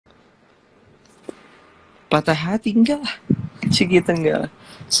Patah hati enggak lah. Cik gitu enggak lah.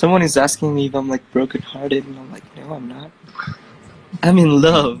 Someone is asking me if I'm like broken hearted and I'm like, no, I'm not. I'm in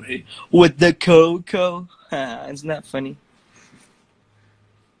love with the coco. It's not funny.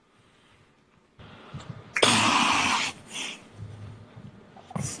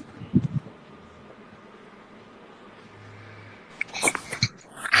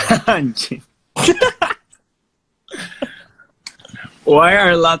 Anjing. Why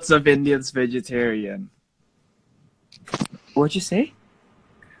are lots of Indians vegetarian? What'd you say?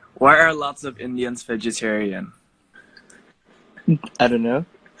 Why are lots of Indians vegetarian? I don't know.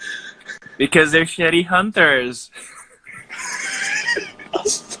 Because they're shitty hunters. What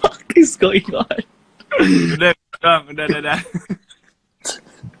the fuck is going on? Udah.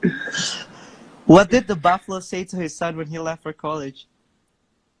 What did the buffalo say to his son when he left for college?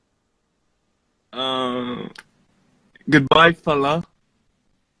 Goodbye, fella.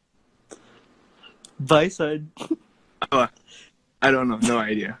 Bison. I don't know. No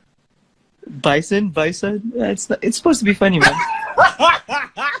idea. Bison? It's supposed to be funny, man.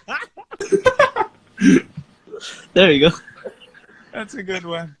 There you go. That's a good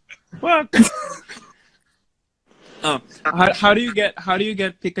one. What? How do you get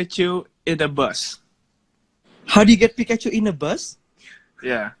Pikachu in a bus? How do you get Pikachu in a bus?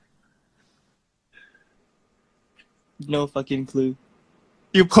 Yeah. No fucking clue.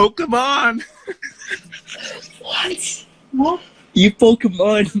 You Pokemon. What? You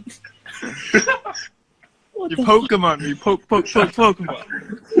Pokemon. You Pokemon. You Pokemon.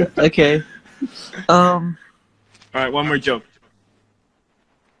 Okay. All right, one more joke.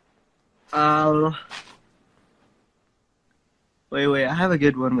 Wait. I have a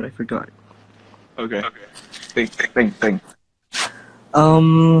good one, but I forgot. Okay. Think.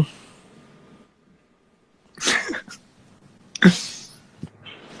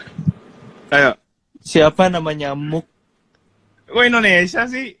 Ayo. Siapa nama nyamuk? Gue Indonesia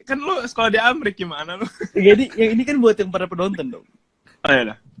sih. Kan lu sekolah di Amerika gimana lu? Jadi yang ini kan buat yang para penonton dong. Oh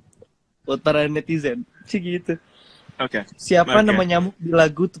ya dah. Buat para netizen. Cik gitu. Oke. Siapa nama nyamuk di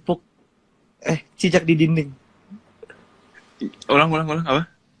lagu tepuk cicak di dinding? Ulang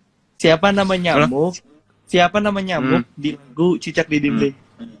apa? Siapa nama nyamuk? Siapa nama nyamuk di lagu cicak di dinding?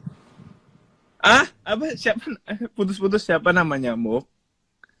 Apa? Siapa? Putus-putus siapa nama nyamuk?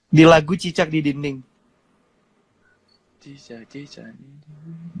 Di lagu cicak di dinding. Cicak.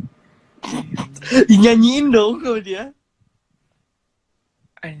 Nyanyiin dong kalau dia.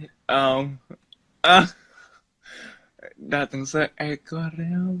 Datang seekor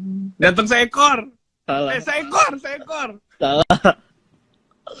nyamuk. Datang seekor. Salah. Seekor. Salah.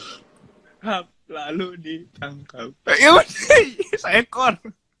 Hap, lalu ditangkap. Ya seekor.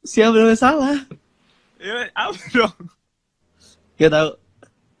 Siapa namanya salah? Ya apa dong? Gak tahu.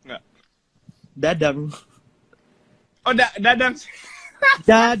 Nggak. Dadang. Oh, dadang.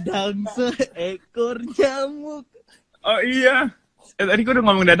 Dadang seekor nyamuk. Oh iya. Tadi gue udah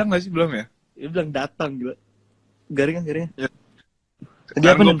ngomong dadang nggak sih? Belum ya? Dia bilang datang gila. Garing. Ya. Dia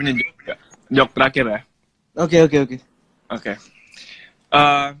apa gue punya jok terakhir ya. Oke. Oke.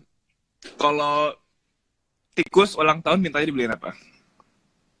 Kalau tikus ulang tahun mintanya dibeliin apa?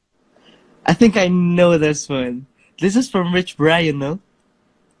 I think I know this one. This is from Rich Brian, no?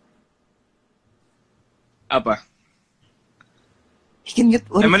 Apa? He can get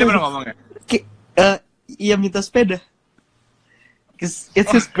what? Emang dia pernah ngomong ya? Iya minta sepeda. Cause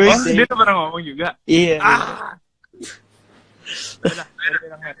it's his birthday. Dia tuh pernah ngomong juga? Iya.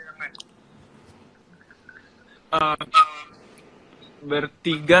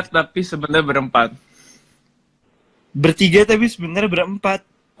 Bertiga tapi sebenarnya berempat. Bertiga tapi sebenarnya berempat.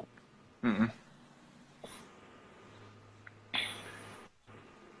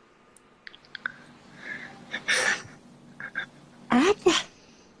 Apa?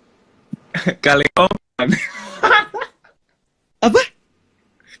 Kalengkongkuan. Apa?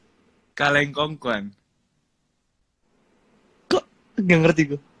 Kalengkongkuan. Kok gak ngerti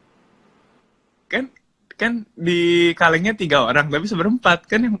gue? Kan di kalengnya 3 orang tapi seberempat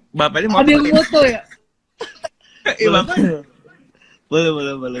kan yang bapaknya mau. Ada yang moto ya? Iya bapaknya. Boleh.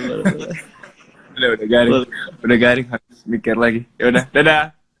 Udah garing. Udah garing harus mikir lagi. Ya udah,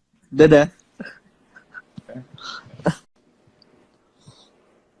 dadah.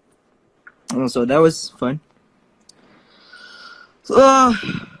 So that was fun. So,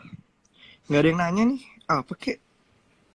 nggak ada yang nanya nih. Apa kek?